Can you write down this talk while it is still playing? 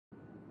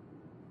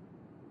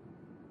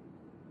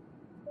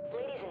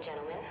Ladies and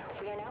gentlemen,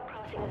 we are now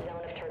crossing a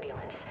zone of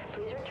turbulence.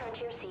 Please return to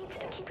your seats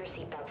and keep your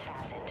seatbelts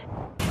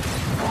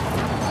fastened.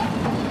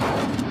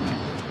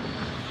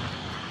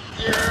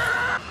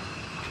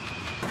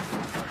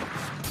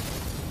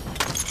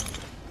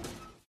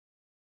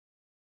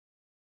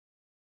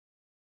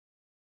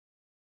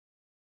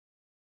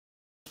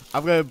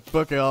 I'm gonna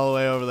book it all the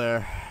way over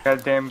there.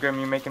 Goddamn, Grim,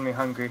 you're making me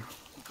hungry.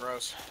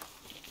 Gross.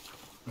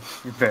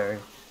 You're very.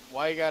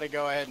 Why you gotta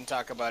go ahead and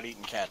talk about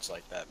eating cats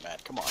like that,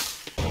 Matt? Come on.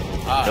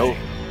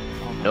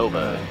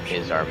 Nova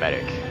is our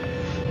medic.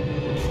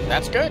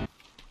 That's good.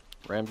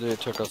 Ramsey,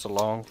 it took us a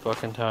long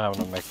fucking time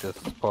to make this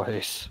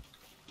place.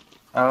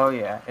 Oh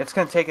yeah, it's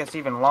gonna take us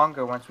even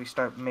longer once we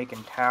start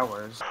making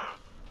towers.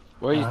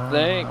 What do you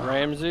think,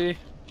 Ramsey?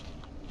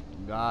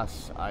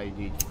 Gosh, I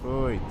need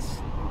food.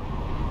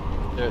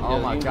 Yeah, Oh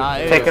my god,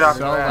 Take it it is off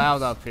so the ramp.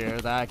 loud up here,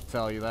 that I can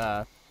tell you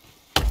that.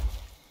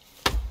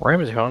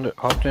 Ramsey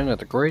hopped in at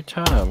the great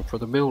time for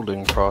the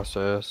building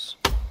process.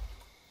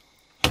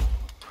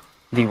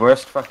 The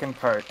worst fucking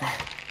part.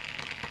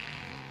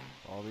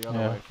 Fall the other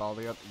way, fall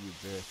the other, you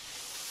bitch.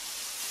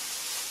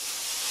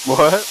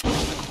 What?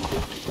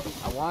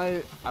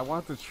 I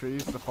want the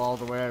trees to fall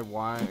the way I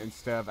want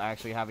instead of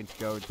actually having to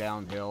go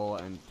downhill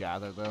and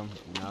gather them,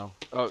 you know?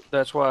 Oh,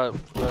 that's why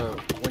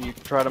when you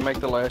try to make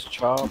the last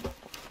chop,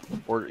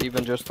 or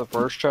even just the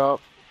first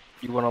chop,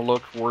 you want to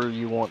look where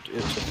you want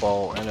it to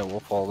fall, and it will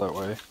fall that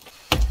way.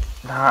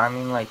 Nah, I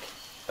mean like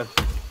a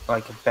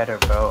better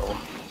bow.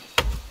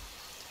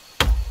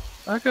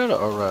 I got an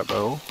alright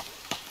bow.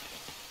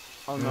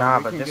 Oh, Nah,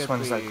 we but can this get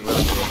one's the, like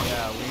really good.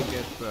 yeah, we can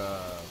get the...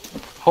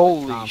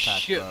 Holy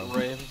compact shit, bow.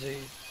 Ramsey.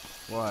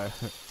 What?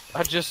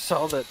 I just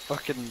saw that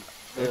fucking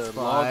It's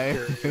log fine.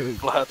 carrier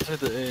fly to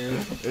the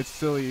end. It's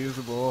still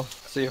usable.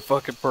 See a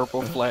fucking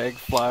purple flag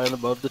flying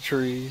above the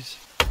trees.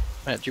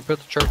 Matt, did you put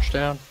the church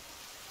down?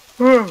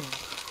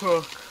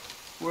 Fuck.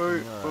 Where?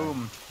 Alright.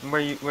 Boom.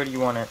 Where do you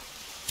want it?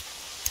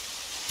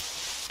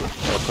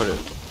 Yeah,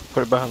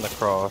 put it behind the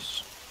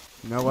cross.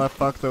 You know what?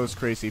 Fuck those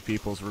crazy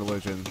people's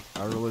religion.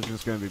 Our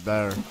religion's gonna be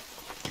better.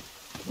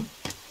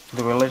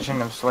 The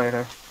religion of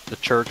Slater. The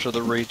church of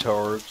the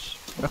retards.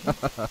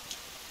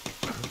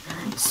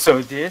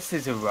 So this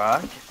is a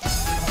rock?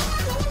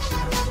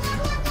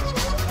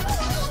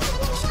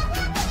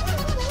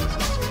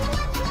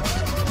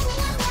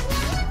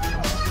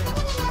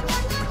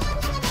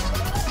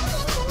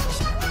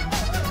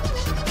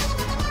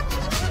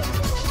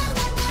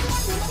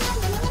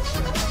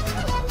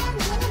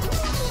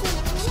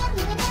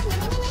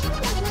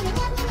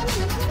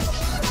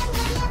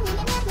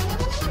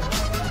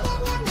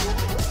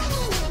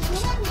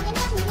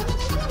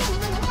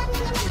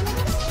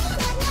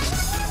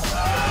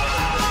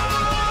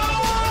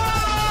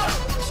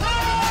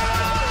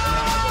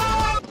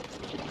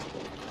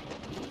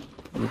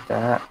 Eat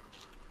that.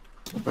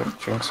 Wait,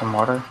 drink some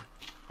water.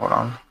 Hold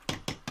on.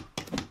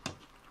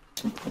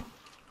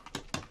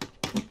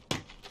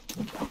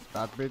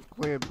 That bit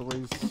clear,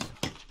 please.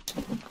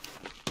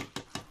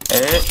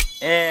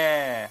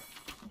 Yeah.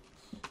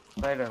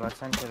 Later,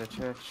 let's enter the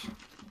church.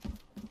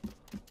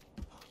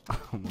 Oh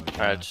my god.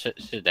 Alright,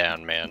 sit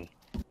down, man.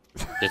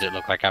 Does it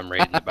look like I'm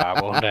reading the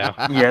Bible now?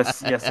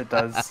 Yes, yes it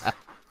does.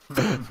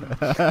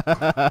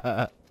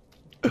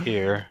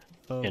 Here.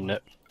 In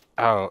the...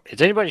 Oh,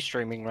 is anybody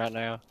streaming right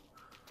now?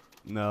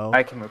 No.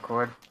 I can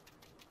record.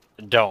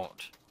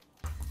 Don't.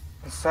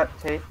 Cassette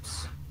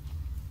tapes.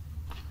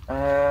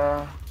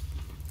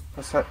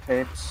 Cassette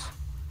tapes.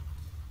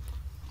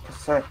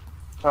 Cassette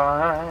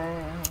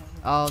time.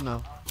 Oh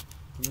no.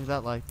 Give me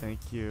that light, thank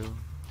you.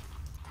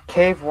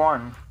 Cave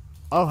 1.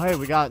 Oh hey,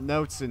 we got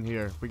notes in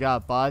here. We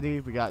got body,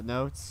 we got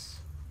notes.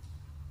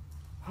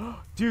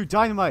 Dude,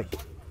 dynamite!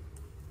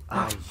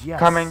 Ah, yes.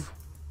 Coming.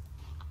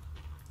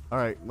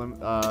 Alright,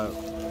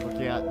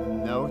 looking at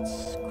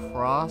notes,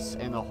 cross,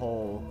 and a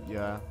hole,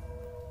 yeah.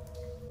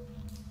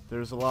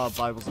 There's a lot of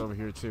Bibles over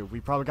here too. We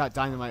probably got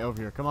dynamite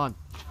over here, come on.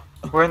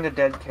 We're in the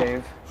dead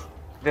cave.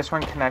 This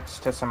one connects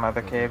to some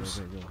other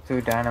caves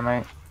through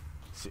dynamite.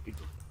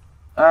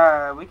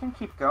 We can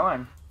keep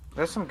going.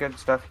 There's some good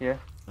stuff here.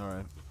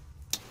 Alright.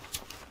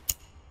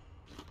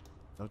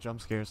 No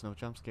jump scares, no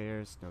jump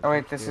scares. No Oh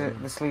wait, jump scares.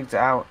 this leads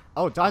out.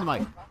 Oh,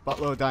 dynamite!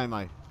 Buttload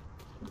dynamite.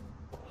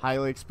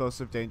 Highly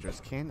explosive, dangerous.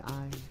 Can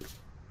I?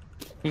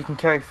 You can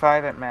carry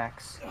 5 at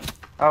max.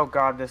 Oh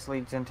god, this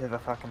leads into the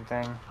fucking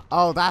thing.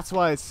 Oh, that's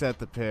why it set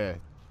the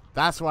pit.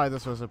 That's why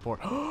this was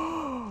important.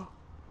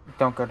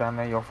 Don't go down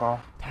there, you'll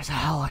fall. There's a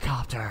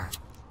helicopter.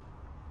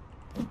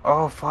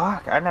 Oh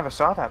fuck, I never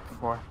saw that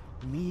before.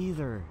 Me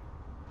either.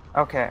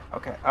 Okay.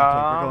 Okay,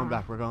 we're going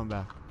back. We're going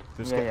back.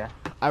 Yeah.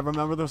 I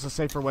remember there's a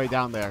safer way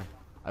down there.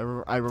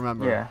 I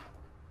remember. Yeah.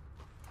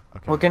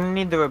 Okay. We're gonna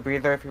need the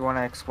rebreather if you want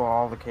to explore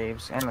all the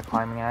caves and the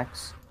climbing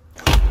axe.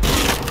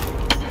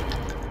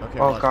 Okay,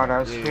 Oh watch god, out. I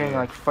was hearing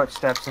like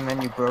footsteps and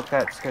then you broke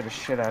that. It scared the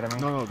shit out of me.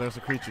 No, there's a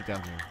creature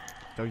down here.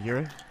 Don't you hear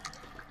it?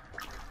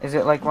 Is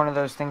it like one of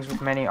those things with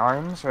many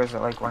arms, or is it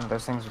like one of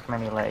those things with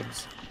many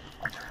legs?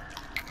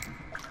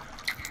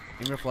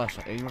 Aim your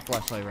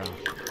flashlight around.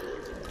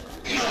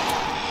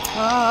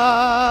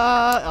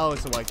 Oh,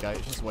 it's a white guy.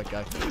 It's just a white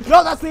guy.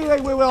 No, that's the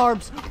thing with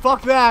arms.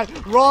 Fuck that.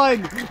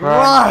 Run.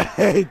 Run.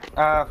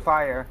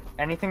 Fire.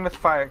 Anything with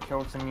fire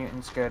kills the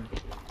mutants good.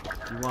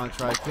 You want to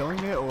try killing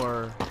it,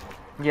 or?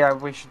 Yeah,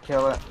 we should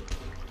kill it.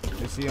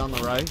 Is he on the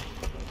right?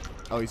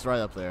 Oh, he's right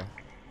up there.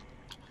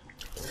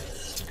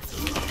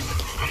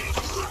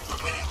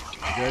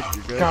 You good?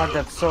 You good? God,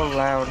 that's so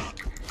loud.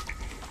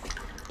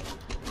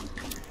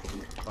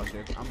 Fuck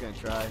it. I'm gonna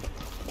try.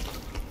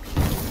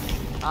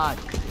 Ah,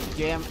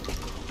 damn.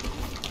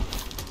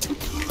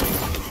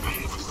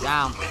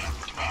 Down.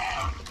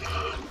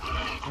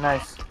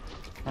 Nice.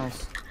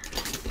 Nice.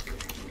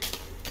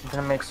 I'm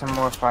gonna make some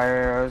more fire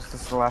arrows.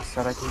 This is the last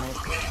set I can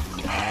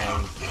make.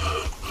 Nice.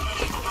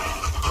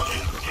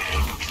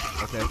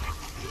 Okay.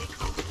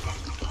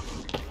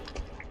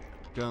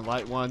 Gonna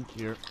light one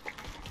here.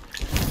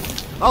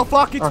 Oh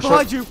fuck, it's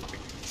behind shit. you!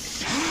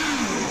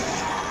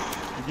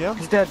 Yeah?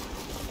 He's dead.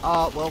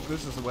 Well,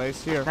 this is a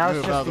waste. Here, Now it's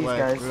move just out of the these way.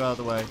 guys. Move out of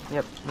the way.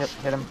 Yep,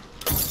 hit him.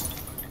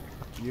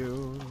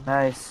 You.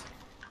 Nice.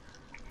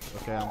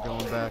 Okay, I'm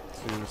going back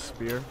to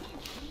spear.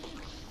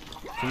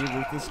 Can you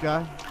loot this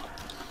guy?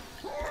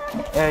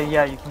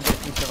 Yeah, you can get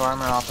a piece of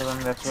armor off of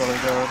him. That's really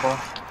durable.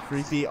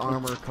 Creepy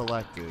armor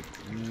collected.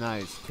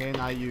 Nice. Can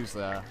I use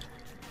that?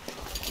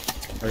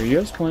 Are you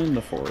guys playing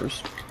the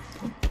forest?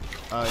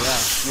 Oh,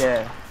 yeah.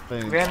 Yeah.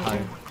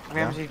 Ramsey,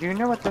 Ramsey, do you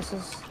know what this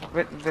is?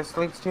 What this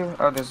leads to?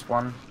 Oh, there's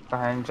one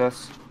behind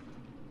us.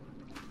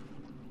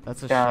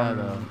 That's a Down.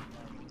 shadow.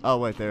 Oh,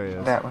 wait, there he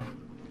is. That one.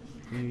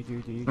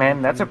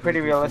 Man, that's a pretty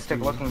realistic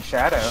looking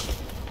shadow.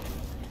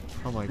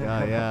 Oh my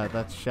god, yeah,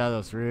 that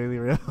shadow's really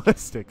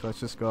realistic. Let's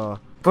just go.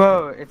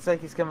 Bro, it's like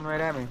he's coming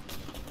right at me.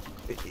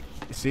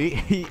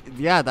 See?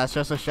 Yeah, that's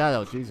just a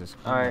shadow. Jesus.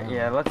 Alright,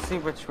 yeah, let's see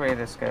which way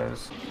this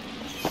goes.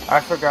 I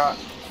forgot.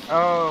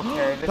 Oh,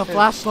 okay. This The is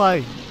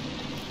flashlight!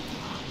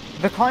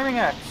 the climbing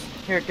axe.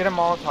 Here, get a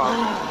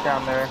Molotov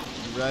down there.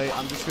 Right,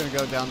 I'm just gonna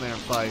go down there and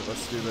fight.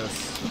 Let's do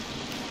this.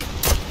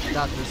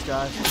 Got this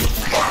guy.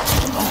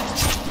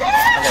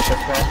 I got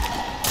this guy.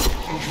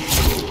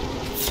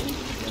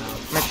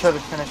 Make sure to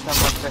finish them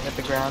once they hit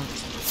the ground.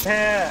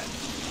 Yeah.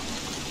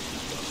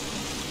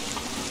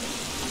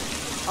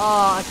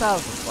 Oh, I thought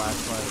it was a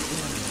flashlight.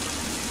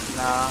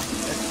 Nah,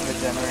 it's the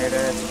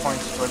generator. It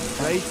points towards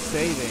the Great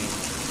saving.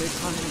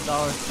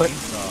 $600 But-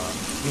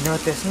 chainsaw. You know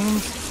what this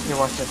means? Here,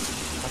 watch this.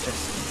 Watch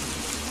this.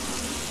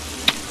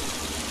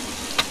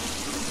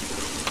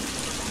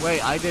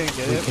 Wait, I didn't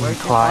get We it. can Where'd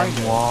you climb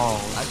find it?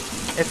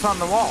 walls. It's on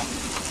the wall.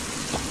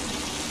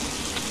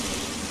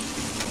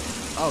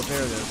 Oh,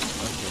 there it is.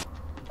 Okay.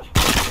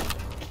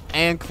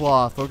 And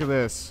cloth. Look at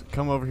this.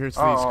 Come over here to these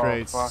Oh,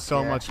 crates. fuck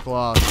So yeah. much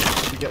cloth.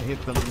 You get hit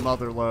the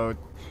mother load.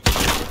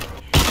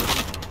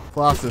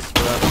 Cloth is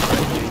forever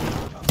breaking.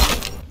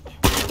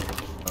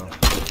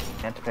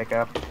 And to pick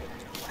up.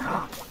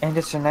 And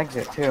it's an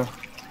exit too.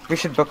 We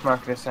should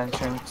bookmark this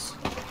entrance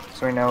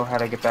so we know how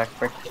to get back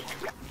quick.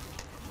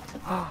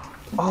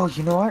 Oh,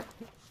 you know what?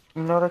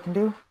 You know what I can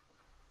do?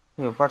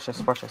 Here, watch this,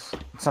 watch this.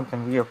 It's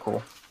something real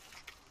cool.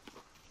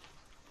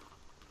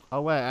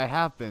 Oh wait, I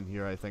have been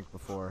here I think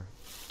before.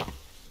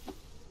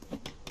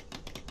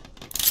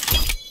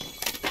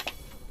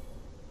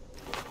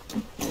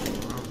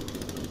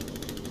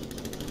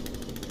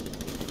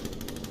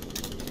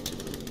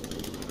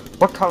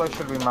 What color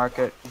should we mark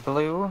it?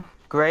 Blue?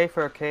 Gray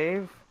for a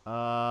cave?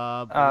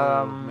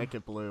 Blue. Make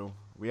it blue.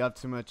 We have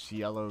too much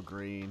yellow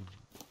green.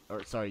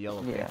 Or sorry,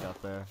 yellow pink Yeah.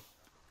 up there.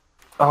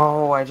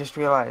 Oh, I just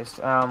realized.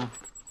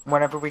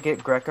 Whenever we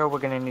get Greco, we're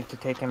gonna need to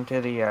take him to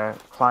the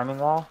climbing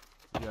wall,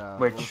 Yeah.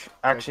 which we'll take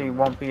actually him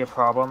won't there. be a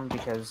problem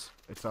because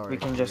It's already we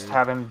can just cleared.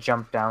 have him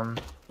jump down.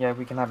 Yeah,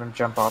 we can have him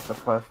jump off the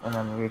cliff and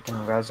then we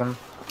can res him.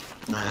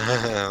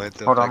 What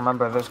the Hold on, fuck? my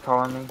brother's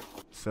calling me.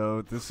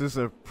 So this is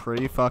a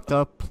pretty fucked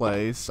up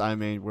place. I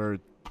mean, we're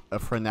a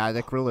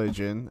frenetic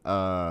religion.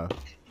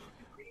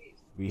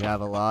 We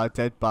have a lot of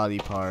dead body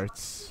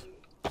parts.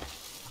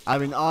 I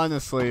mean,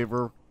 honestly,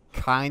 we're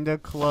kind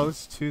of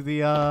close to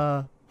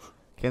the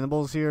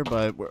cannibals here,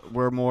 but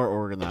we're more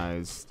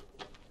organized.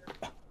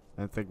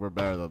 I think we're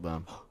better than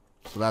them.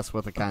 So that's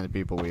what the kind of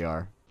people we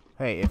are.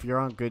 Hey, if you're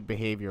on good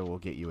behavior, we'll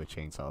get you a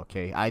chainsaw,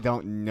 okay? I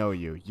don't know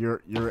you.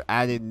 You're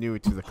added new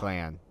to the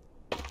clan.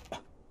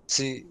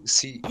 See,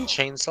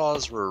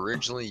 chainsaws were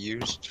originally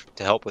used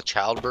to help with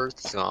childbirth,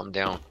 so I'm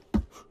down.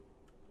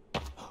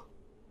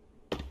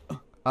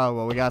 Oh,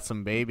 well, we got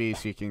some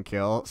babies you can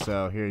kill,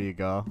 so here you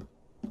go.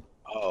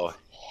 Oh,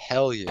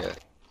 hell yeah.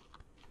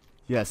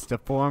 Yes,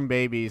 deformed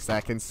babies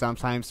that can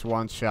sometimes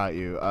one-shot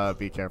you.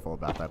 Be careful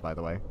about that, by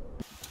the way.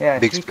 Yeah,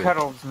 Big he spoon.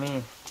 cuddles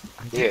me.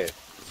 Yeah.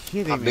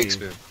 Kidding I'm me? big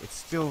spoon. It's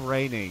still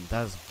raining.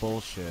 That is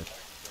bullshit.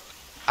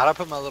 How'd I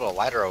put my little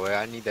lighter away?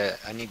 I need that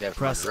for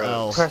Press drugs.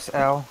 L. Press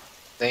L.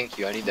 Thank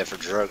you, I need that for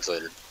drugs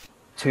later.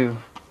 2,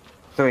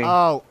 3,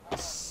 Oh,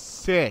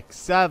 6,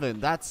 7.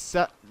 That's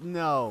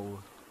no.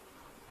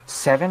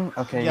 7.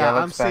 Okay, yeah,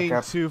 I'm let's back seeing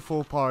up. 2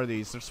 full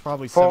parties. There's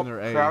probably Hold 7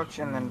 or 8. crouch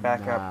and then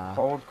back Nah. up.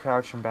 Hold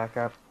crouch and back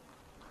up.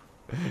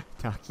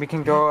 We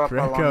can go up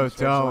along Greco, this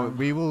ridge line. don't.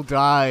 We will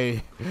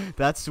die.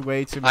 That's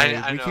way too many.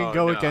 I We know, can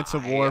go no, against a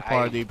war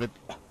party, but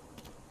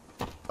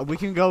we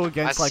can go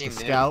against I've like a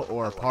seen scout them.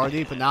 or a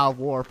party, but not a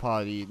war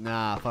party.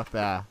 Nah, fuck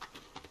that.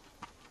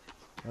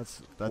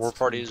 That's War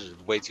parties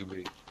is way too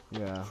big.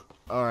 Yeah.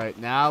 All right,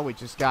 now we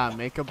just gotta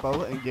make a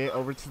boat and get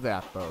over to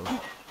that boat.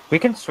 We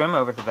can swim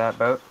over to that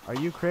boat. Are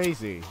you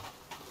crazy?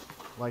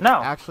 Like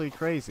No. actually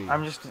crazy?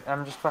 I'm just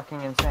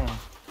fucking insane.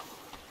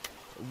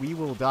 We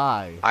will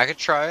die. I could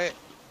try it.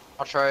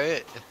 I'll try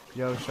it.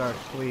 Yo, Shark,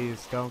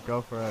 please don't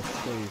go for us,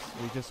 please.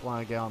 We just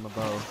want to get on the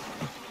boat.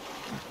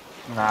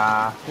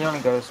 Nah, he only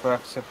goes for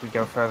us if we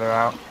go further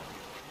out.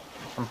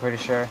 I'm pretty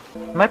sure.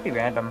 It might be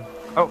random.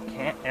 Oh,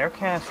 air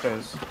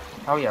canisters.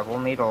 Oh yeah, we'll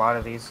need a lot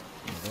of these.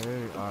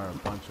 There are a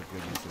bunch of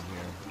goodies in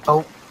here.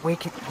 Oh, we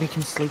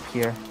can sleep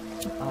here.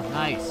 Oh,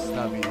 nice.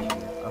 That'd be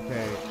easy.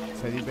 Okay,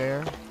 teddy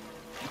bear.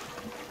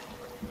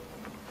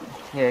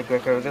 Yeah,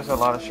 Greco, there's a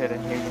lot of shit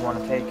in here you want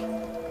to take.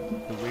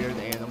 The weird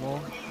animal.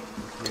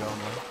 Which we all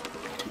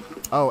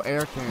know. Oh,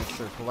 air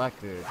canister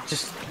collected.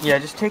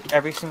 Just take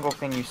every single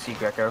thing you see,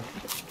 Greco.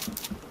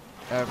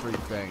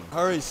 Everything.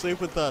 Hurry, sleep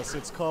with us.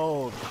 It's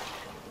cold.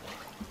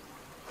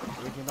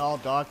 We can all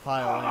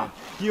dogpile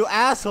in. You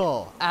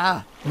asshole!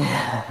 Ah!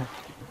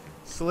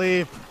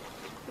 Sleep.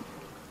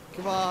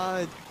 Come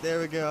on. There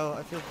we go.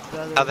 I feel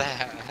better. How the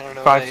heck? I don't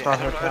know. Five-star I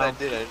don't know what I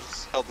hotel. did. I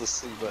just held the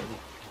sleep button.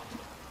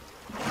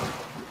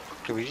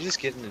 Can we just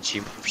get an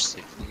achievement for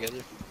sleeping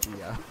together?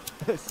 Yeah.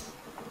 It's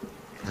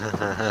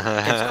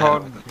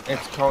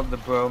called the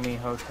Bromy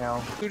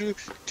Hotel.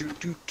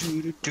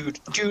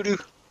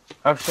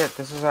 Oh shit,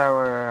 this is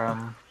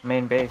our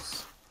main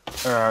base.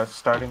 Or our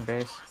starting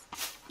base.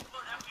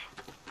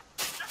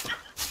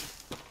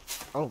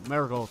 Oh,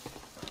 marigold.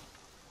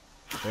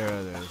 There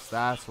it is.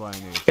 That's what I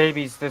need.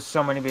 Babies, there's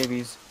so many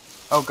babies.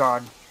 Oh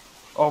god.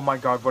 Oh my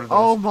god, what are those?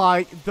 Oh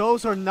my,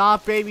 those are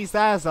not babies.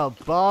 That is a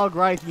bug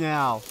right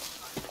now.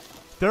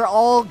 They're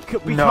all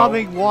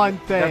becoming one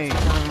thing.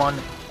 That's becoming one.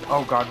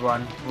 Oh god,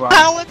 run.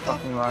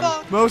 Fucking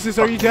run. Moses,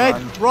 are you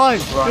Fucking dead? Run!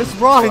 Just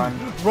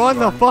run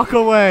the fuck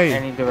away!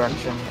 Any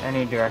direction,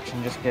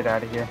 just get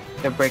out of here.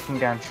 They're breaking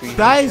down trees.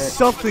 That and is shit.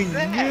 something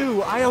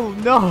new. I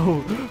don't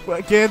know.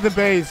 Get in the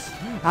base.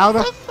 How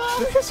the?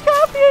 There's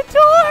gotta be a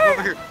door.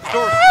 Over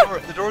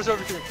here. The door's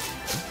over here.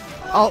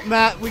 Oh,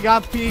 Matt, we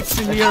got peeps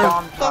in It's here.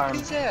 bomb What the fuck time.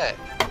 is that?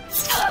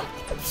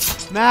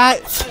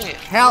 Matt, Dang it.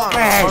 help Hold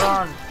me.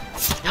 on.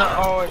 No,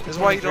 oh, it's This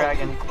is a why you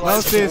dragon. don't.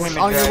 Moses,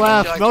 on your dragon.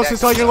 left.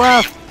 Moses, on your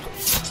left.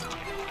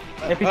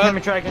 It became a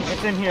dragon.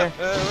 It's in here.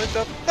 What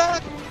the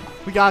fuck?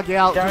 We gotta get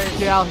out. Guys. Just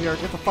get out here.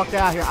 Get the fuck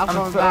out of here. I'm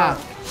going back.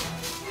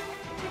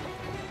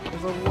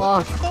 There's a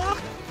lot.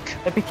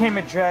 It became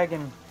a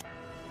dragon.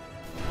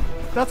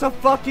 That's a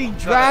fucking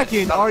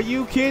dragon. Are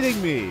you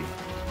kidding me?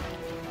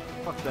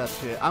 Fuck that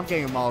shit. I'm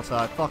getting a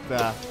Molotov. Fuck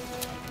that.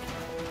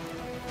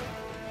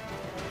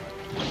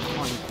 Come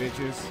on, you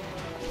bitches.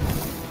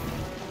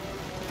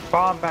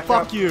 Bomb back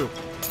Fuck up. you.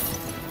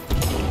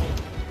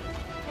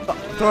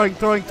 Throwing.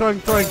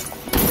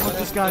 Fuck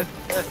this guy.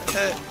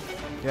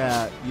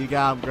 Yeah, you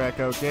got him,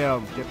 Greco. Get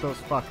him. Get those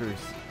fuckers.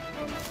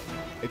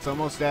 It's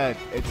almost dead.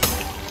 It's.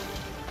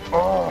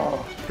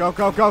 Oh. Go.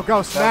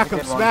 Smack a him.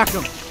 good one. Smack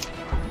him.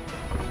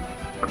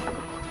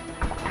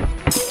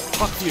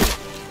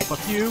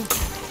 Fuck you.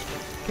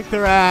 Kick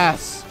their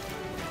ass.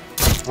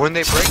 When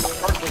they break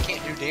apart, they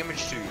can't do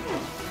damage to you.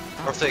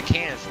 Or if they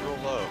can, it's real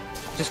low.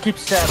 Just keep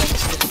stabbing.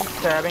 Just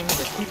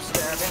keep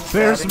stabbing.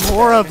 There's stabbing,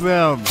 more of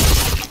stabbing.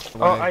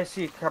 them. Oh, I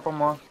see a couple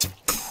more.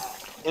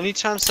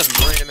 Anytime some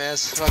random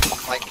ass fucking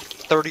like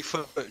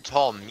 30-foot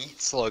tall meat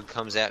slug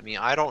comes at me,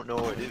 I don't know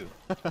what to do.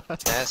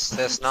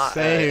 That's not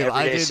Same. an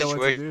I everyday didn't know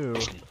what to do.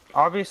 situation.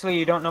 Obviously,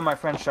 you don't know my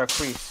friend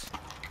Charcrease.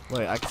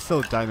 Wait, I can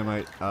still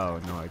dynamite. Oh,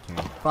 no, I can't.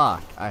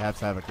 Fuck. I have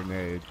to have a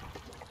grenade.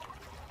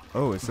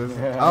 Oh, it says.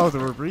 Yeah. Oh, the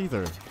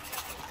rebreather.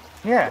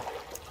 Yeah,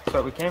 that's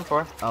what we came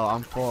for. Oh,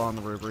 I'm full on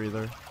the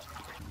rebreather.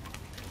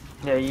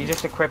 Yeah, you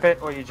just equip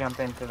it or you jump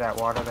into that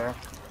water there.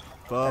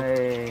 Well,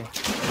 Hey,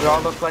 we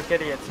all look like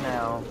idiots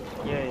now.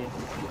 Yay.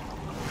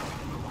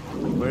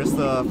 where's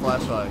the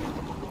flashlight?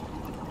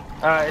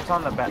 It's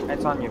on the back.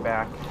 It's on your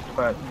back.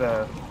 But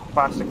the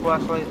plastic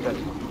flashlight that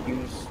you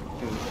use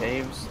to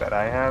caves that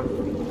I have,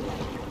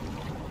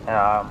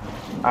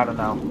 I don't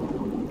know.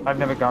 I've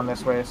never gone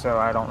this way, so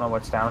I don't know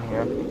what's down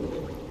here.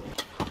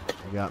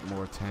 We got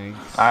more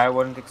tanks. I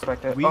wouldn't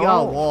expect it. We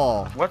got a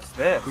wall. What's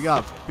this? We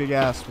got a big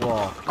ass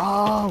wall.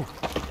 Oh!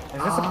 Is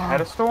this a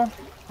pedestal?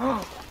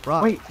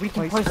 Rock. Wait, we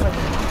can place like a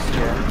piece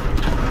here.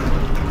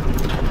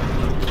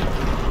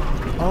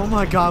 Oh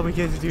my god, we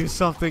get to do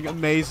something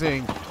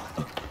amazing.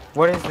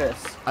 What is this?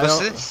 What's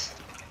this?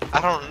 I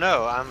don't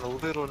know. I'm a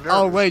little nervous.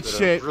 Oh, wait, but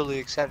shit. I'm really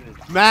excited.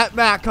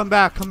 Matt, come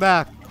back.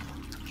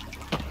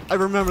 I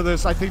remember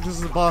this. I think this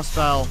is the boss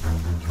battle.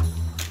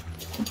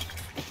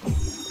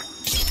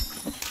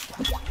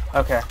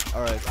 Okay.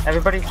 Alright.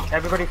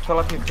 Everybody fill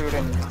up your food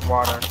and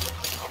water.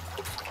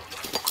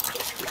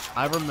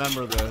 I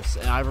remember this,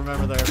 and I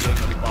remember there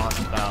being a boss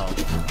battle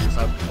because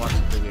I've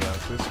watched the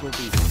videos. This will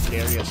be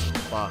scary as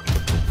fuck.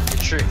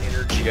 Get your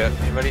energy up.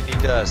 Anybody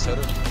need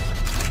soda?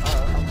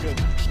 I'm good.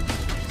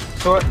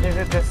 So is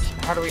it this?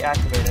 How do we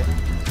activate it?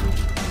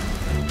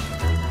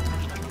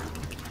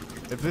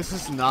 If this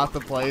is not the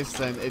place,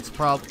 then it's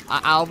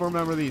I'll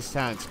remember these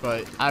tents,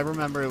 but I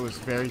remember it was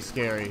very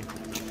scary.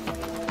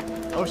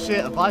 Oh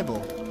shit, a Bible.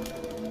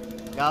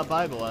 Got a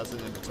Bible as an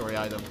inventory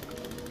item.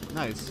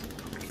 Nice.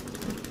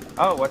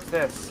 Oh, what's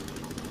this?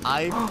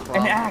 An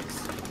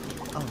axe.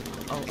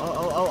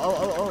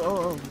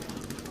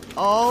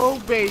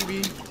 Oh,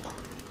 baby.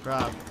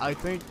 Crap. I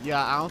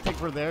don't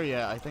think we're there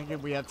yet. I think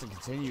we have to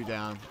continue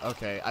down.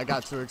 Okay, I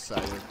got too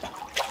excited.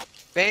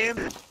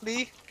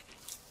 Bambi.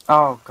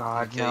 Oh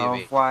god, Okay, no.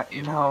 wait. Why?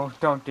 No,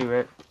 don't do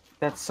it.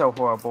 That's so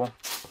horrible.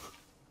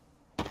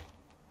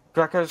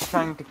 Draco's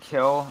trying to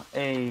kill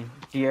a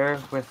deer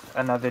with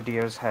another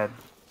deer's head.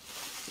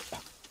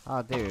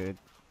 Oh, dude.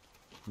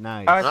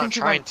 Nice. I I'm not think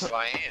you trying went to.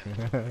 I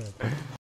am.